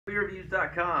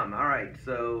Beerreviews.com. All right,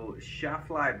 so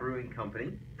Schafly Brewing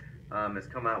Company has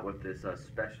come out with this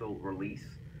special release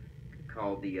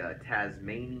called the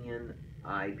Tasmanian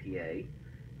IPA.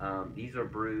 These are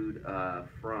brewed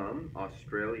from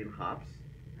Australian hops,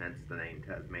 hence the name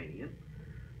Tasmanian.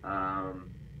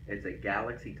 It's a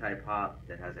galaxy type hop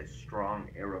that has a strong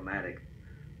aromatic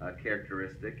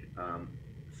characteristic,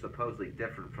 supposedly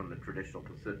different from the traditional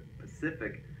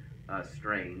Pacific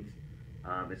strains.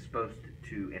 It's supposed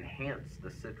to enhance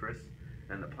the citrus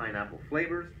and the pineapple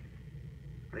flavors.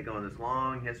 They go in this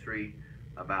long history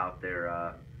about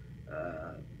their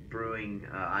brewing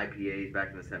IPAs back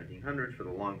in the 1700s for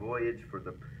the long voyage, for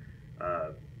the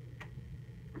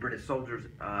British soldiers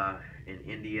in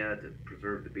India to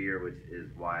preserve the beer, which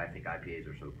is why I think IPAs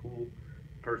are so cool.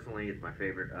 Personally, it's my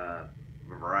favorite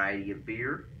variety of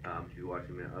beer. If you watch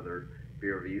some other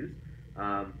beer reviews,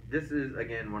 this is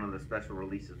again one of the special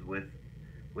releases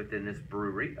within this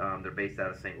brewery. They're based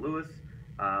out of St. Louis.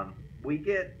 We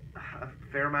get a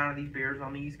fair amount of these beers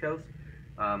on the East Coast.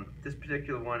 This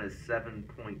particular one is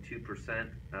 7.2%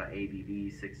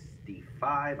 ABV,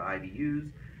 65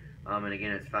 IBUs, and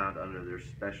again, it's found under their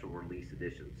special release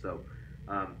edition. So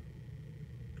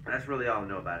that's really all I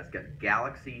know about it. It's got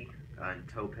Galaxy and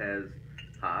Topaz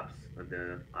hops.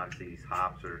 Obviously, these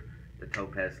hops are the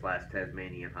Topaz /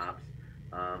 Tasmanian hops.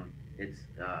 It's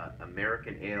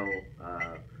American ale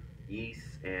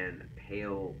yeast and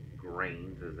pale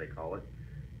grains, as they call it.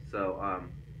 So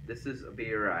this is a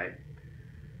beer I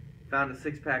found a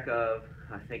 6-pack of.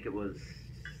 I think it was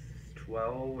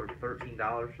 $12 or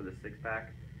 $13 for the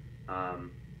 6-pack.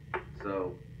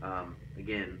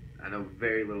 Again, I know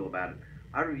very little about it.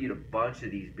 I reviewed a bunch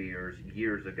of these beers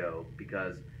years ago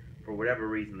because for whatever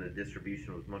reason the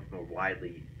distribution was much more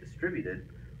widely distributed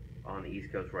on the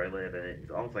East Coast where I live, and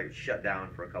it's almost like it shut down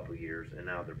for a couple of years, and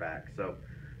now they're back. So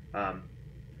but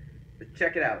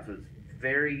check it out. So it's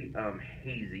very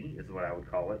hazy is what I would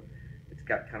call it. It's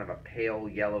got kind of a pale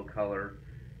yellow color,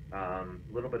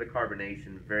 little bit of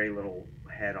carbonation, very little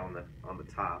head on the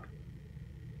top.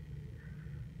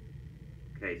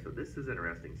 Okay, so this is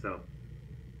interesting. So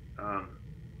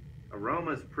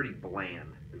aroma is pretty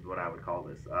bland is what I would call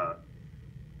this.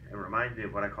 It reminds me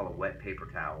of what I call a wet paper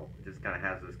towel. It just kind of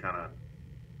has this kind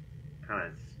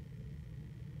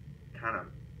of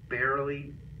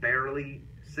barely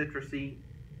citrusy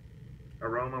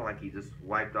aroma, like you just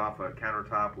wiped off a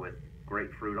countertop with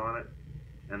grapefruit on it,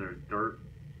 and there's dirt.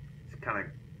 It's kind of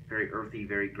very earthy,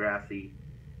 very grassy.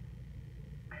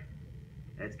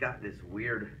 It's got this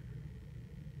weird,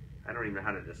 I don't even know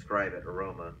how to describe it,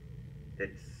 aroma.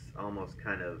 It's almost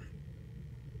kind of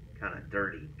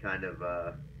dirty, kind of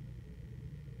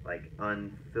like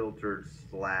unfiltered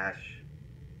 /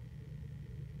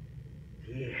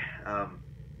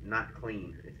 not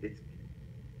clean. It's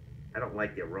I don't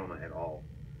like the aroma at all.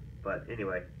 But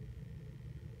anyway,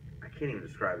 I can't even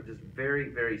describe it. Just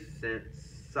very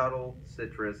subtle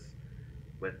citrus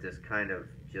with this kind of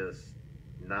just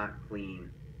not clean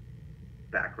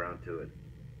background to it.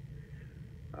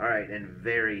 All right, and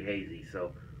very hazy.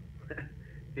 So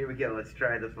here we go. Let's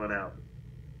try this one out.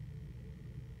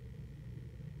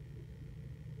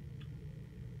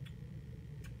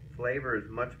 Flavor is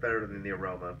much better than the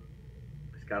aroma.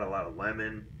 It's got a lot of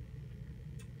lemon.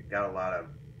 It got a lot of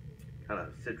kind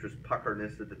of citrus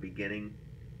puckerness at the beginning.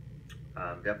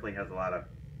 Definitely has a lot of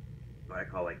what I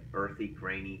call like earthy,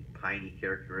 grainy, piney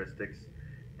characteristics.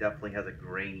 Definitely has a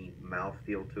grainy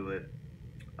mouthfeel to it.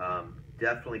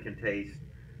 Definitely can taste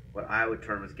what I would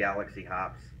term as galaxy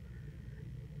hops.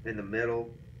 In the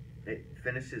middle, it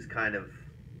finishes kind of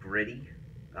gritty,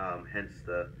 hence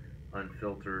the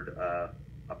unfiltered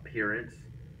appearance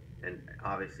and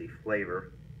obviously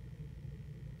flavor.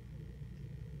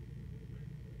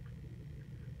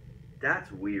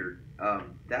 That's weird.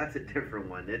 That's a different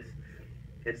one.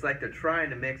 It's like they're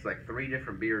trying to mix like 3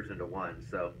 different beers into one.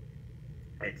 So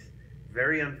it's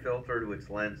very unfiltered, which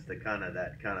lends to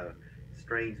that kind of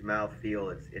strange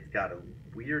mouthfeel. It's got a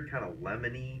weird kind of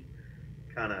lemony,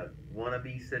 kind of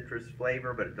wannabe citrus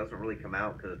flavor, but it doesn't really come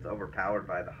out because it's overpowered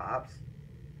by the hops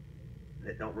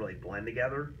that don't really blend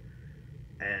together.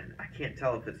 And I can't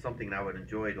tell if it's something I would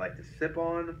enjoy like to sip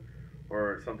on,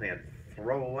 or something I'd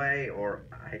throw away, or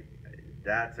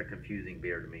that's a confusing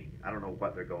beer to me. I don't know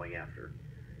what they're going after.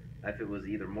 If it was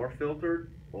either more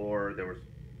filtered or there was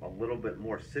a little bit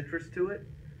more citrus to it,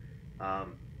 I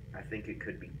think it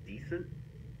could be decent,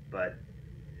 but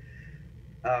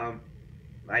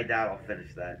I doubt I'll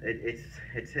finish that.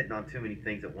 It's hitting on too many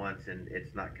things at once, and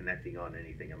it's not connecting on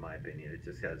anything, in my opinion. It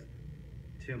just has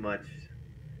too much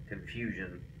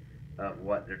confusion of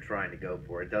what they're trying to go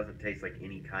for. It doesn't taste like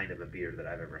any kind of a beer that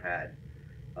I've ever had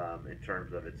in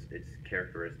terms of its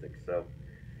characteristics. So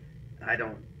I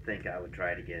don't think I would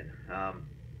try it again. I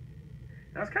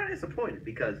was kind of disappointed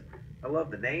because I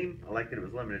love the name. I like that it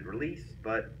was limited release,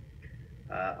 but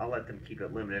I'll let them keep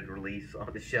it limited release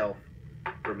on the shelf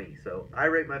for me. So I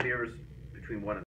rate my beers between 1 and